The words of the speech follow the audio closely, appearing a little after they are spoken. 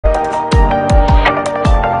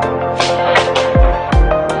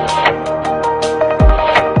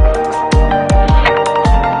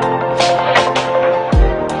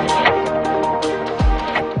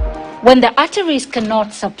When the arteries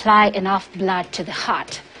cannot supply enough blood to the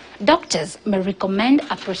heart, doctors may recommend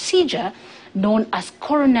a procedure known as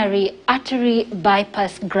coronary artery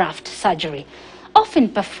bypass graft surgery, often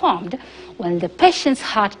performed when the patient's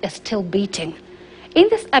heart is still beating. In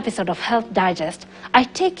this episode of Health Digest, I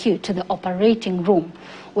take you to the operating room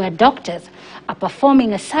where doctors are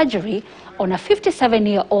performing a surgery on a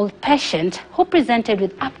 57-year-old patient who presented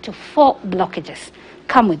with up to 4 blockages.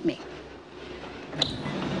 Come with me.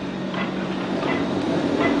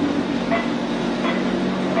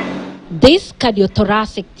 This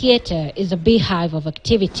cardiothoracic theatre is a beehive of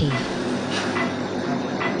activity.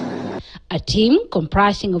 A team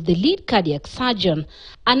comprising of the lead cardiac surgeon,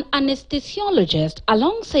 an anesthesiologist,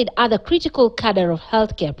 alongside other critical cadre of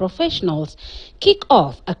healthcare professionals, kick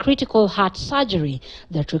off a critical heart surgery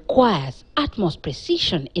that requires utmost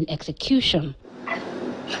precision in execution.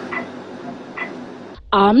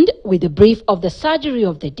 Armed with a brief of the surgery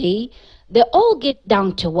of the day, they all get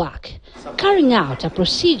down to work, carrying out a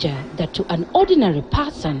procedure that to an ordinary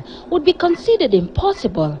person would be considered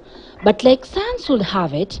impossible. But like science would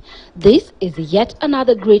have it, this is yet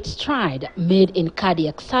another great stride made in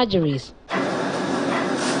cardiac surgeries.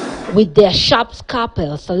 With their sharp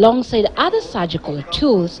scalpels alongside other surgical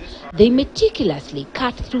tools, they meticulously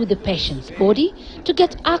cut through the patient's body to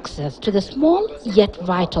get access to the small yet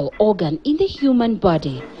vital organ in the human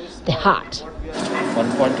body, the heart.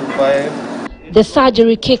 1.25. The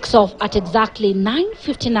surgery kicks off at exactly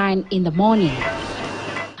 9:59 in the morning.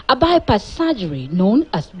 A bypass surgery known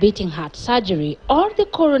as beating heart surgery or the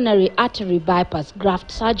coronary artery bypass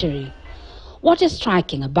graft surgery. What is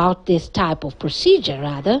striking about this type of procedure,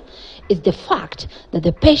 rather, is the fact that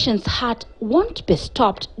the patient's heart won't be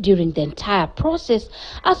stopped during the entire process,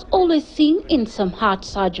 as always seen in some heart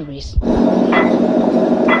surgeries.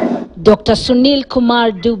 Dr. Sunil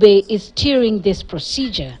Kumar Dubey is steering this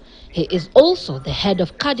procedure. He is also the head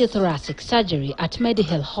of cardiothoracic surgery at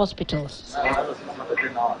Medihill Hospitals.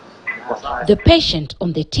 The patient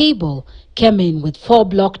on the table came in with 4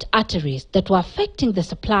 blocked arteries that were affecting the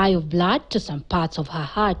supply of blood to some parts of her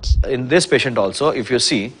heart. In this patient also, if you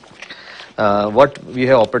see what we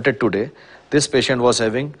have operated today, this patient was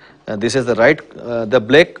having, this is the right, the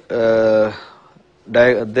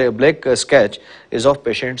black sketch is of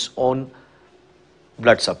patient's own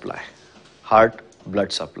blood supply, heart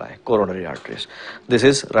blood supply, coronary arteries. This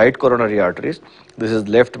is right coronary arteries. This is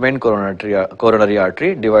left main coronary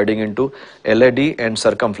artery dividing into LAD and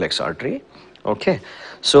circumflex artery. Okay.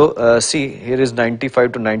 So see, here is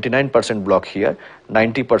 95 to 99% block here,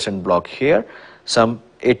 90% block here, some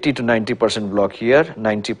 80 to 90% block here,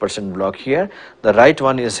 90% block here. The right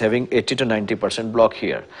one is having 80 to 90% block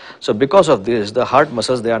here. So because of this, the heart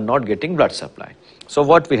muscles, they are not getting blood supply. So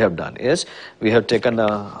what we have done is, we have taken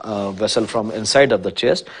a vessel from inside of the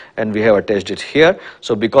chest and we have attached it here.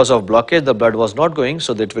 So because of blockage, the blood was not going,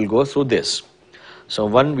 so that will go through this. So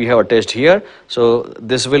one we have attached here, so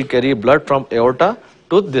this will carry blood from aorta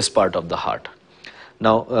to this part of the heart.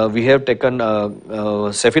 Now we have taken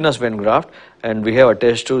saphenous vein graft and we have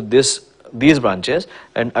attached to these branches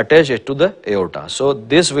and attached it to the aorta. So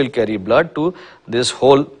this will carry blood to this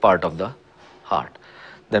whole part of the heart.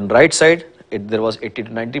 Then right side, there was 80 to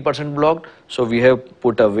 90% blocked, so we have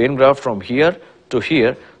put a vein graft from here to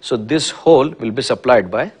here, so this hole will be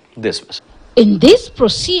supplied by this vessel. In this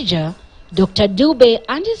procedure, Dr. Dubey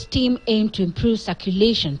and his team aim to improve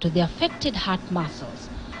circulation to the affected heart muscles.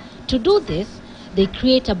 To do this, they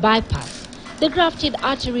create a bypass. The grafted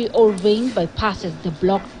artery or vein bypasses the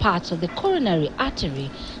blocked parts of the coronary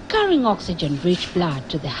artery, carrying oxygen-rich blood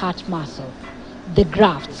to the heart muscle. The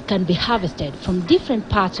grafts can be harvested from different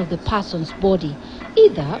parts of the person's body,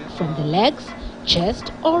 either from the legs,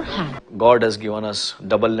 chest or hand. God has given us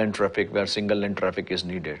double lane traffic where single lane traffic is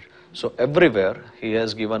needed. So everywhere He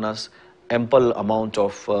has given us ample amount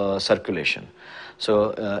of circulation.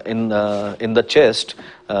 So in the chest,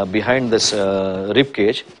 behind this rib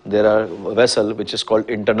cage, there are a vessel which is called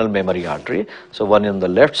internal mammary artery. So one on the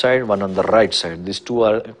left side, one on the right side. These two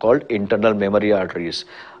are called internal mammary arteries,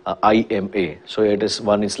 IMA. So it is,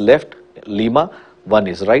 one is left, Lima, one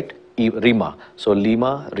is right, Rima. So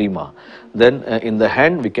Lima, Rima. Then in the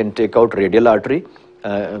hand, we can take out radial artery.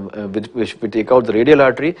 Which we take out the radial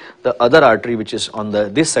artery. The other artery which is on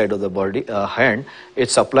this side of the body, hand, it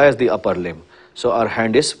supplies the upper limb. So our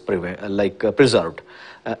hand is preserved.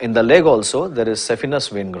 In the leg also there is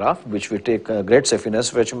saphenous vein graft, which we take great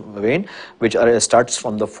saphenous vein which starts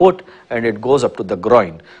from the foot and it goes up to the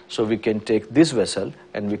groin. So we can take this vessel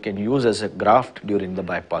and we can use as a graft during the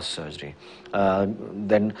bypass surgery.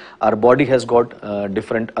 Then our body has got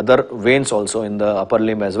different other veins also in the upper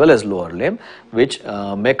limb as well as lower limb, which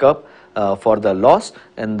make up for the loss,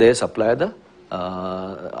 and they supply the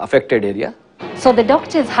affected area. So the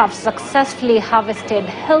doctors have successfully harvested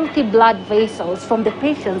healthy blood vessels from the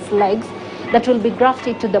patient's legs that will be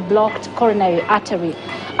grafted to the blocked coronary artery.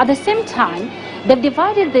 At the same time, they've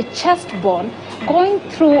divided the chest bone going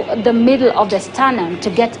through the middle of the sternum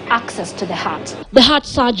to get access to the heart. The heart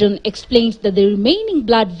surgeon explains that the remaining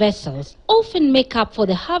blood vessels often make up for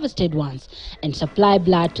the harvested ones and supply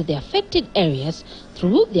blood to the affected areas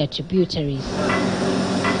through their tributaries.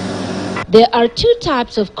 There are two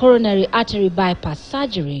types of coronary artery bypass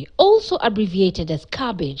surgery, also abbreviated as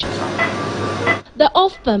CABG. The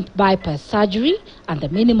off-pump bypass surgery and the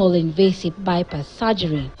minimal invasive bypass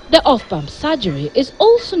surgery. The off-pump surgery is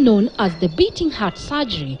also known as the beating heart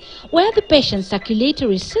surgery, where the patient's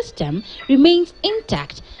circulatory system remains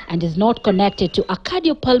intact and is not connected to a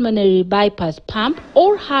cardiopulmonary bypass pump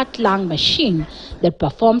or heart-lung machine that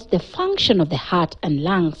performs the function of the heart and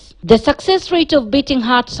lungs. The success rate of beating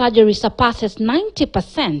heart surgery surpasses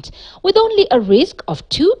 90%, with only a risk of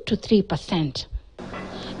 2 to 3%.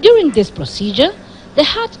 During this procedure, the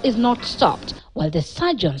heart is not stopped while the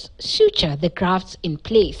surgeons suture the grafts in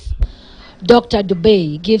place. Dr.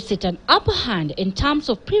 Dubey gives it an upper hand in terms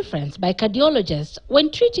of preference by cardiologists when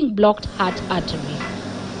treating blocked heart arteries.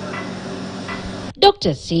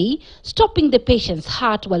 Doctors say stopping the patient's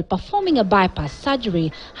heart while performing a bypass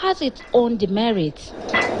surgery has its own demerits.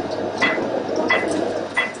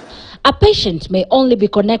 A patient may only be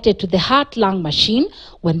connected to the heart-lung machine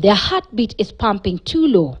when their heartbeat is pumping too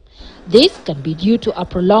low. This can be due to a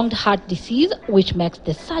prolonged heart disease, which makes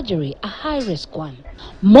the surgery a high-risk one.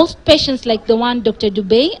 Most patients like the one Dr.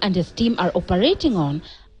 Dubey and his team are operating on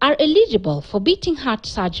are eligible for beating heart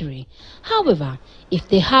surgery. However, if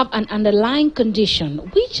they have an underlying condition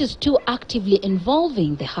which is too actively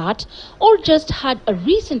involving the heart, or just had a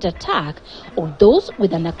recent attack, or those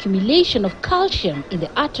with an accumulation of calcium in the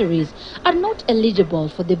arteries are not eligible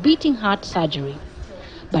for the beating heart surgery,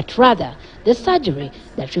 but rather the surgery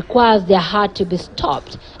that requires their heart to be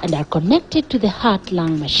stopped and are connected to the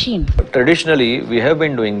heart-lung machine. Traditionally, we have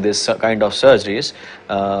been doing this kind of surgeries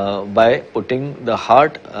by putting the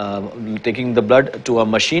heart, taking the blood to a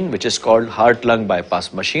machine which is called heart-lung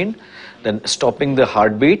bypass machine, then stopping the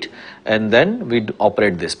heartbeat, and then we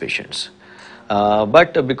operate these patients.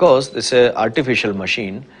 But because this is an artificial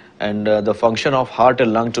machine, and the function of heart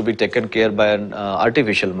and lung to be taken care by an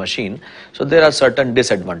artificial machine, so there are certain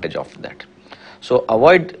disadvantages of that. So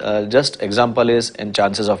avoid, just example is in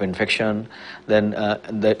chances of infection, then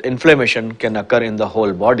that inflammation can occur in the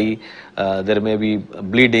whole body, there may be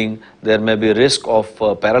bleeding, there may be risk of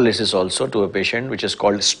paralysis also to a patient, which is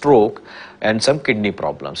called stroke, and some kidney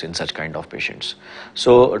problems in such kind of patients.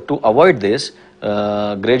 So to avoid this,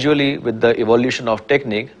 gradually with the evolution of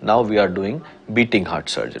technique, now we are doing beating heart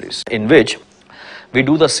surgeries, in which we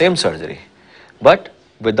do the same surgery but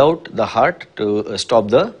without the heart to stop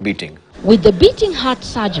the beating. With the beating heart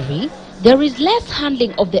surgery, there is less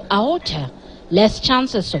handling of the aorta, less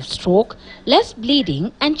chances of stroke, less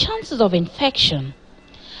bleeding, and chances of infection.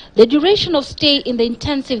 The duration of stay in the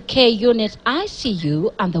intensive care unit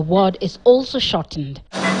ICU and the ward is also shortened.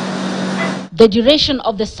 The duration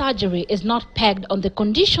of the surgery is not pegged on the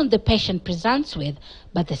condition the patient presents with,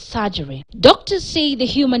 but the surgery. Doctors say the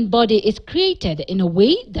human body is created in a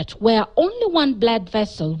way that where only one blood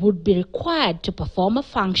vessel would be required to perform a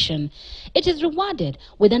function, it is rewarded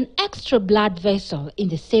with an extra blood vessel in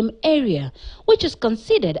the same area, which is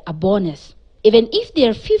considered a bonus. Even if they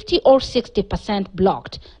are 50 or 60%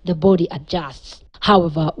 blocked, the body adjusts.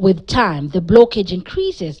 However, with time, the blockage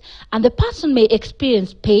increases and the person may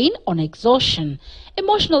experience pain on exhaustion,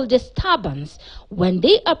 emotional disturbance when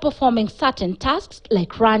they are performing certain tasks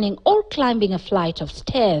like running or climbing a flight of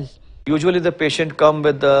stairs. Usually the patient come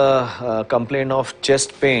with the complaint of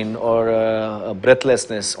chest pain or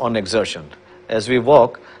breathlessness on exertion. As we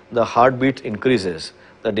walk, the heartbeat increases.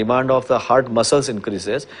 The demand of the heart muscles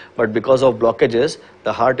increases, but because of blockages,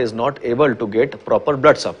 the heart is not able to get proper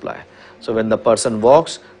blood supply. So when the person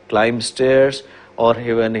walks, climbs stairs, or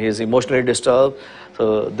when he is emotionally disturbed,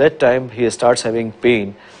 so that time he starts having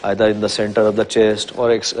pain either in the center of the chest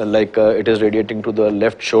or it is radiating to the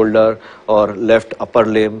left shoulder or left upper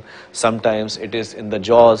limb. Sometimes it is in the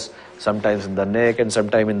jaws, sometimes in the neck, and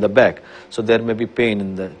sometimes in the back. So there may be pain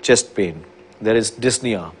in the chest pain. There is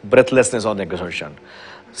dyspnea, breathlessness on exertion.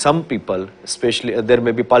 some people, especially there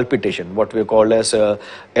may be palpitation, what we call as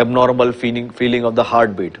abnormal feeling of the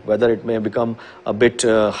heartbeat, whether it may become a bit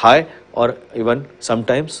high or even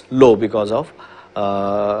sometimes low because of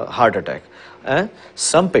heart attack. And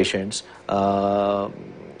some patients,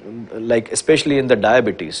 like especially in the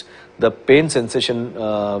diabetes, the pain sensation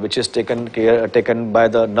which is taken by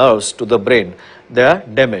the nerves to the brain, they are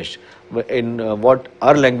damaged. In what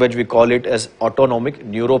our language we call it as autonomic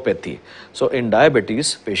neuropathy. So in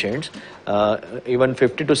diabetes patients, even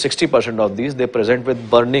 50 to 60% of these, they present with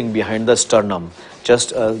burning behind the sternum,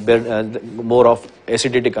 just more of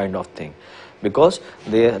acidity kind of thing, because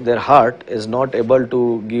their heart is not able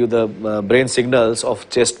to give the brain signals of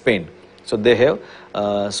chest pain. So they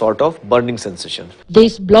have sort of burning sensation.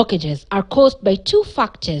 These blockages are caused by two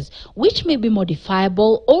factors which may be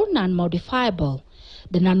modifiable or non-modifiable.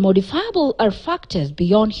 The non-modifiable are factors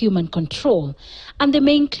beyond human control, and they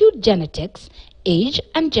may include genetics, age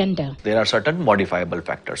and gender. There are certain modifiable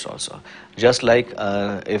factors also. Just like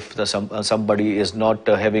if somebody is not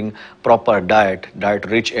having proper diet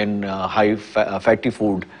rich in high fatty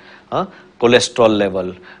food, cholesterol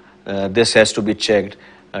level, this has to be checked.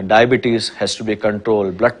 Diabetes has to be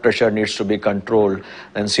controlled, blood pressure needs to be controlled,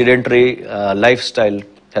 and sedentary lifestyle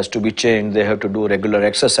has to be changed. They have to do regular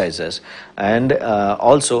exercises, and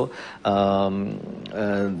also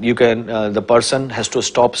the person has to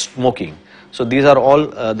stop smoking. So these are all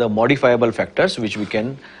the modifiable factors which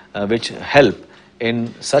which help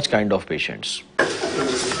in such kind of patients.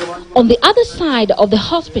 On the other side of the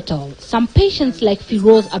hospital, some patients like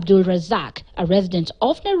Firoz Abdul Razak, a resident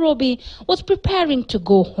of Nairobi, was preparing to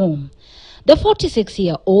go home. The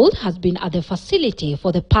 46-year-old has been at the facility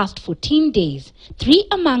for the past 14 days, 3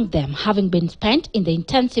 among them having been spent in the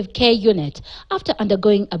intensive care unit after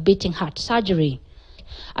undergoing a beating heart surgery.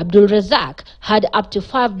 Abdul Razak had up to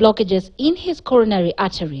 5 blockages in his coronary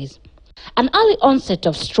arteries. An early onset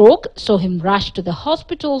of stroke saw him rush to the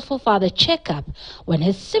hospital for further checkup when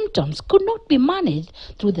his symptoms could not be managed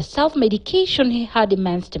through the self-medication he had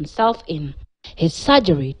immersed himself in. His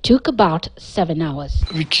surgery took about 7 hours.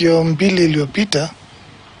 Wiki mbili iliyopita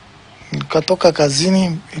nikatoka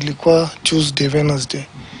kazini, ilikuwa Tuesday, Wednesday.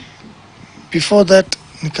 Before that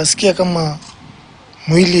nikasikia kama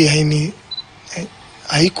mwili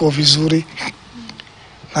haiko vizuri,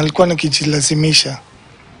 nalikuwa nikijilazimisha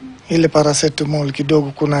ile paracetamol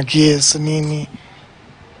kidogo, kuna gas nini.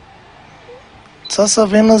 Sasa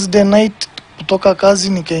Wednesday night kutoka kazi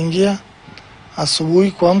nikaingia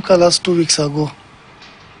asubuhi kuamka last 2 weeks ago.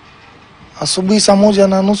 Asubuhi saa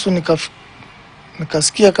 1:30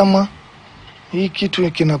 nikasikia kama hii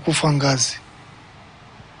kitu kinakufa ngazi.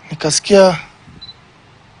 Nikasikia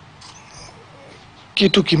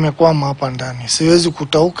kitu kimekwama hapa ndani, siwezi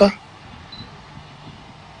kutauka.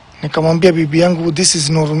 Nikamwambia bibi yangu, this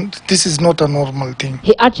is not a normal thing.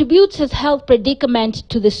 He attributes his health predicament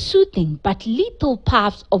to the soothing but lethal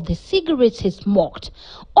puffs of the cigarettes he smoked,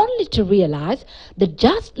 only to realize that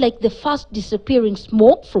just like the fast disappearing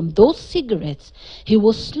smoke from those cigarettes, he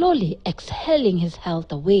was slowly exhaling his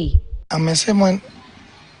health away. Amesema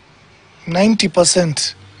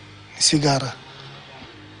 90% ni sigara,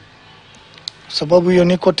 sababu hiyo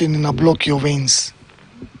nicotine ina block your veins.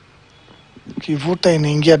 Kivuta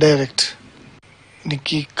inaingia direct.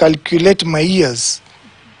 Nikicalculate my years,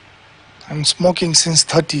 I'm smoking since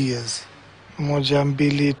 30 years. 1,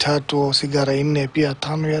 2, 3 sigara 4 pia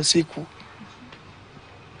 5 ya siku.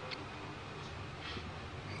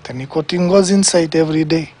 The nicotine goes inside every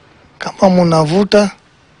day. Kama munavuta,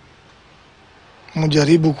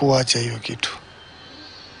 mujaribu kuacha hiyo kitu.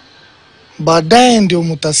 Baadaye ndio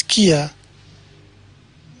mutasikia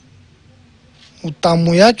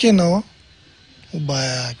utamu yake na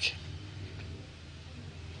ubaya yake.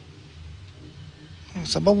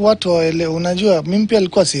 Sababu watu waelewe. Unajua mimi pia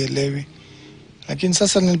nilikuwa sielewi, lakini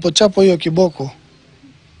sasa nilipochapa hiyo kiboko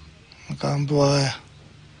nikaambiwa haya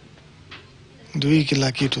ndio hii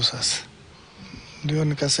kila kitu. Sasa ndio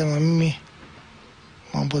nikasema mimi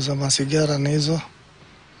mambo za masigara na hizo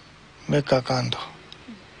weka kando.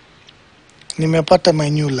 Nimepata my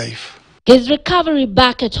new life. His recovery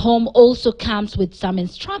back at home also comes with some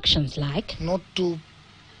instructions like not to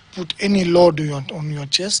put any load on your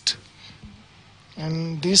chest,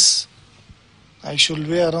 and this I should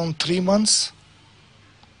wear around 3 months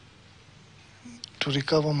to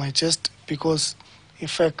recover my chest, because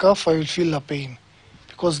if I cough I will feel a pain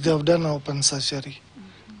because they have done open surgery.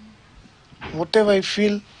 Whatever I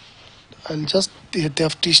feel, they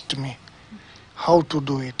have taught me how to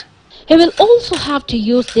do it. he will also have to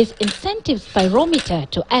use this incentive spirometer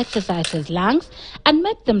to exercise his lungs and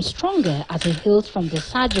make them stronger as he heals from the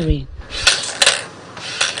surgery.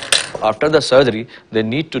 after the surgery, they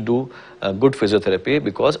need to do good physiotherapy,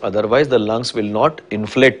 because otherwise the lungs will not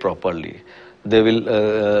inflate properly. They will,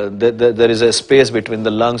 there is a space between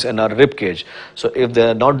the lungs and our rib cage. So if they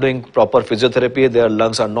are not doing proper physiotherapy, their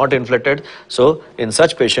lungs are not inflated. So in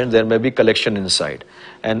such patients, there may be collection inside,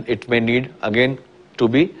 and it may need again to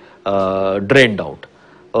be drained out.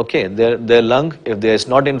 Okay, their lung, if there is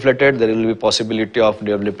not inflated, there will be possibility of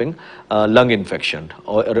developing lung infection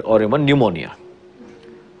or even pneumonia.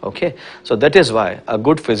 Okay, so that is why a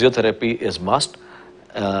good physiotherapy is must.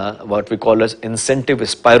 What we call as incentive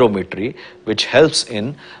spirometry, which helps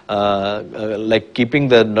in like keeping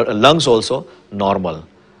the lungs also normal.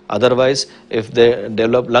 Otherwise, if they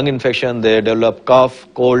develop lung infection, they develop cough,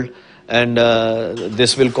 cold, and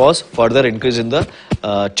this will cause further increase in the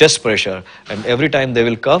chest pressure, and every time they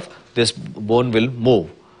will cough, this bone will move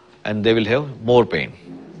and they will have more pain.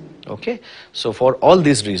 Okay, so for all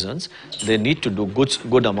these reasons, they need to do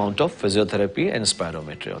good amount of physiotherapy and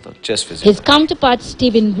spirometry, or the chest physiotherapy. His counterpart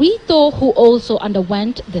Stephen Rito, who also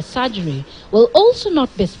underwent the surgery, will also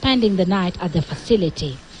not be spending the night at the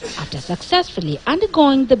facility after successfully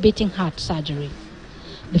undergoing the beating heart surgery.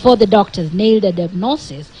 Before the doctors nailed a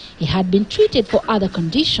diagnosis, he had been treated for other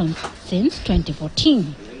conditions since 2014.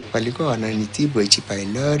 Walikuwa wananitibu H.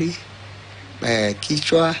 pylori,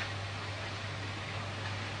 kichwa,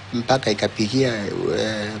 mpaka ikapigia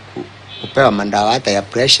kupewa mandawa hata ya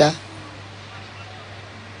pressure.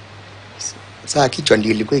 Sasa kichwa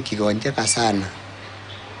ndio ilikuwa ikigonjeka sana,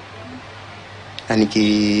 na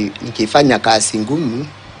nikifanya kazi ngumu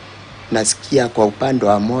nasikia kwa upande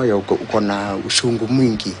wa moyo uko na ushungu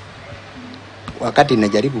mwingi. Wakati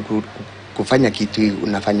najaribu kufanya kitu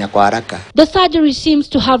unafanya kwa haraka. The surgery seems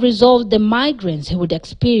to have resolved the migraines he would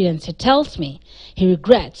experience, he tells me. He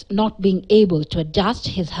regrets not being able to adjust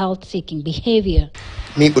his health-seeking behavior.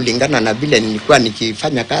 Mimi kulingana na vile nilikuwa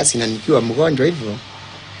nikifanya kazi na nikiwa mgonjwa hivyo,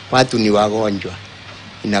 watu ni wagonjwa,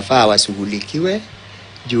 inafaa washughulikiwe,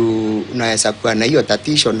 juu unaweza kuwa na hiyo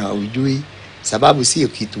tatizo na ujui sababu sio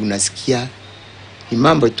kitu unasikia, ni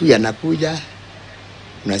mambo tu yanakuja.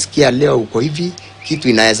 Unasikia leo uko hivi, kitu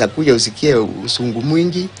inaweza kuja usikie usungu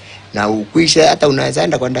mwingi na ukwisha. Hata unaweza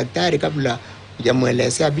enda kwa daktari kabla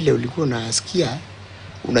hujamuelezea vile ulikuwa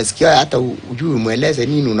unasikia hata ujui mueleze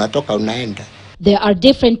nini, unatoka unaenda. There are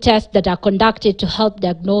different tests that are conducted to help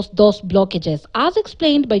diagnose those blockages, as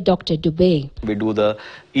explained by Dr. Dubey. We do the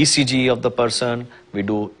ECG of the person, we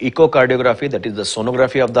do echocardiography, that is the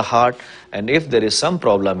sonography of the heart, and if there is some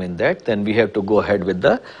problem in that, then we have to go ahead with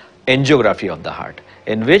the angiography of the heart,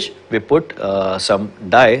 in which we put some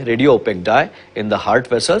dye, radio opaque dye in the heart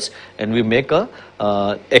vessels, and we make a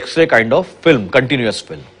X-ray kind of film, continuous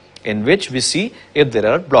film, in which we see if there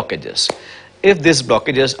are blockages. If these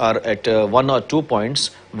blockages are at 1 or 2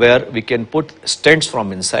 points where we can put stents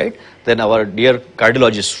from inside, then our dear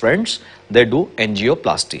cardiologist friends, they do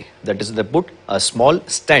angioplasty. That is, they put a small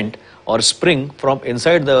stent or spring from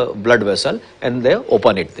inside the blood vessel and they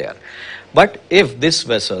open it there. But if these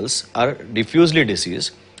vessels are diffusely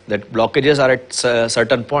diseased, that blockages are at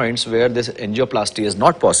certain points where this angioplasty is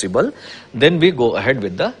not possible, then we go ahead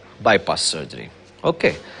with the bypass surgery.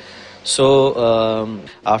 Okay. So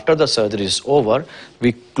after the surgery is over,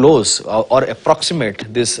 we close or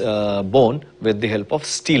approximate this bone with the help of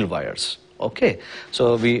steel wires. Okay,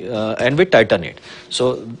 so we tighten it.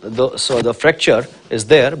 So the fracture is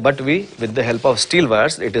there, but with the help of steel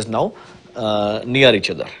wires, it is now near each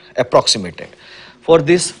other, approximated. For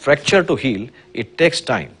this fracture to heal, it takes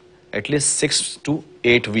time, at least 6 to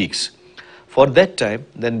 8 weeks. For that time,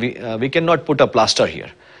 then we cannot put a plaster here.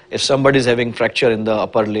 If somebody is having fracture in the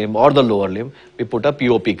upper limb or the lower limb, we put a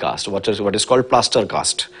POP cast, what is called plaster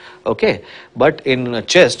cast. Okay, but in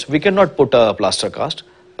chest, we cannot put a plaster cast.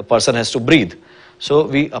 The person has to breathe. So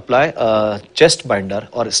we apply a chest binder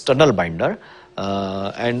or sternal binder,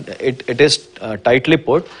 and it is tightly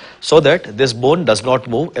put so that this bone does not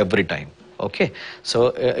move every time. Okay, so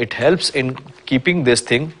it helps in keeping this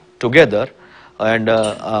thing together, and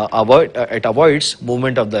it avoids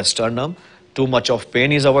movement of the sternum. Too much of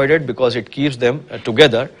pain is avoided because it keeps them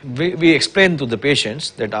together. We explain to the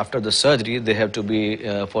patients that after the surgery, they have to be,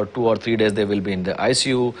 for 2 or 3 days, they will be in the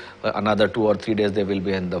ICU, another 2 or 3 days, they will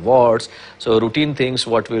be in the wards. So routine things,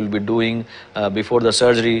 what we will be doing before the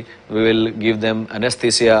surgery, we will give them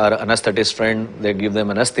anesthesia, or anesthetist friend, they give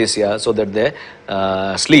them anesthesia so that they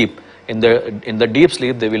sleep. In the deep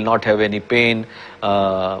sleep, they will not have any pain,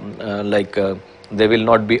 they will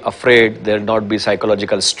not be afraid, there will not be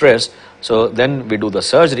psychological stress. So then we do the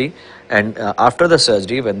surgery, and after the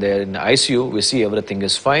surgery, when they are in ICU, we see everything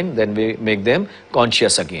is fine, then we make them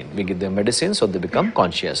conscious again. We give them medicine so they become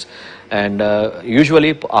conscious. And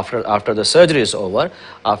usually after the surgery is over,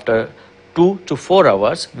 after 2 to 4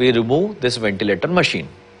 hours, we remove this ventilator machine.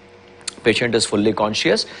 Patient is fully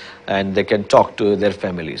conscious and they can talk to their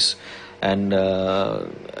families. And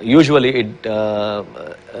usually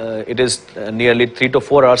it is nearly 3 to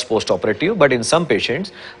 4 hours post-operative, but in some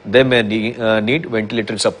patients they may need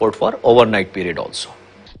ventilator support for overnight period also.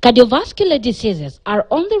 Cardiovascular diseases are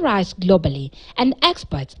on the rise globally, and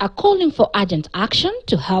experts are calling for urgent action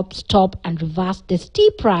to help stop and reverse the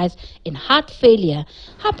steep rise in heart failure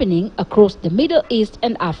happening across the Middle East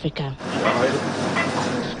and Africa.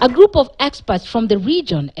 A group of experts from the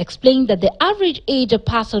region explained that the average age a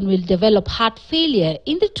person will develop heart failure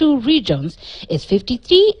in the two regions is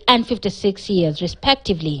 53 and 56 years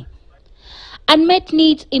respectively. Unmet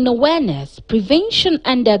needs in awareness, prevention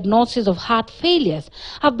and diagnosis of heart failures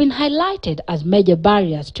have been highlighted as major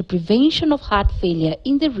barriers to prevention of heart failure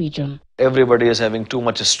in the region. Everybody is having too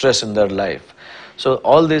much stress in their life. So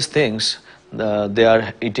all these things, they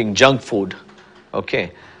are eating junk food,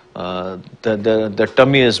 okay. The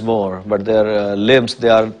tummy is more, but their limbs, they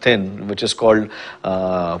are thin, which is called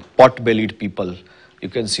pot-bellied people. You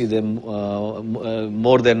can see them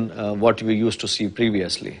more than what we used to see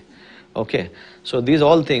previously. Okay, so these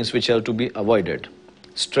all things which are to be avoided.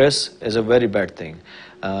 Stress is a very bad thing.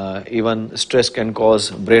 Even stress can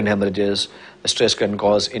cause brain hemorrhages. Stress can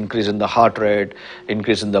cause increase in the heart rate,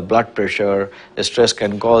 increase in the blood pressure. Stress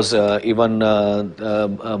can cause even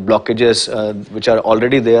blockages which are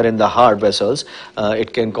already there in the heart vessels.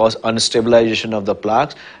 It can cause unstabilization of the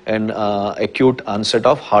plaques and acute onset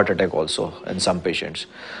of heart attack also in some patients.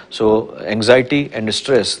 So anxiety and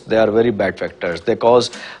stress, they are very bad factors. They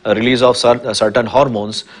cause a release of certain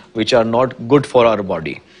hormones which are not good for our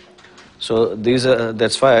body. So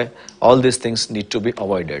that's why all these things need to be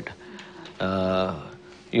avoided.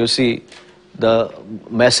 You see, the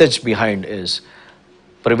message behind is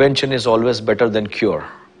prevention is always better than cure.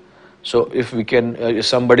 So if we can, if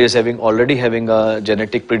somebody is already having a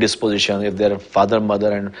genetic predisposition, if their father,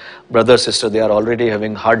 mother and brother, sister, they are already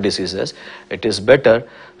having heart diseases, it is better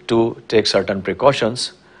to take certain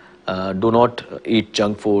precautions. Do not eat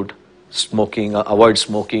junk food, smoking, avoid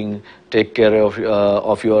smoking, take care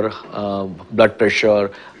of your blood pressure,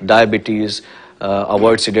 diabetes,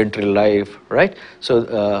 avoid sedentary life, right? So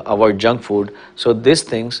avoid junk food. So these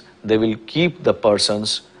things, they will keep the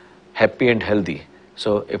persons happy and healthy.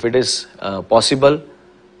 So if it is possible,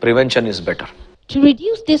 prevention is better. To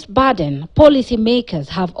reduce this burden, policymakers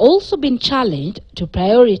have also been challenged to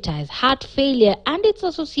prioritize heart failure and its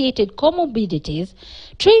associated comorbidities,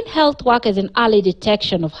 train health workers in early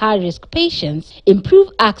detection of high-risk patients, improve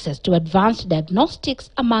access to advanced diagnostics,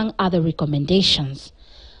 among other recommendations.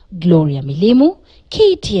 Gloria Milimu,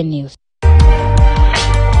 KTN News.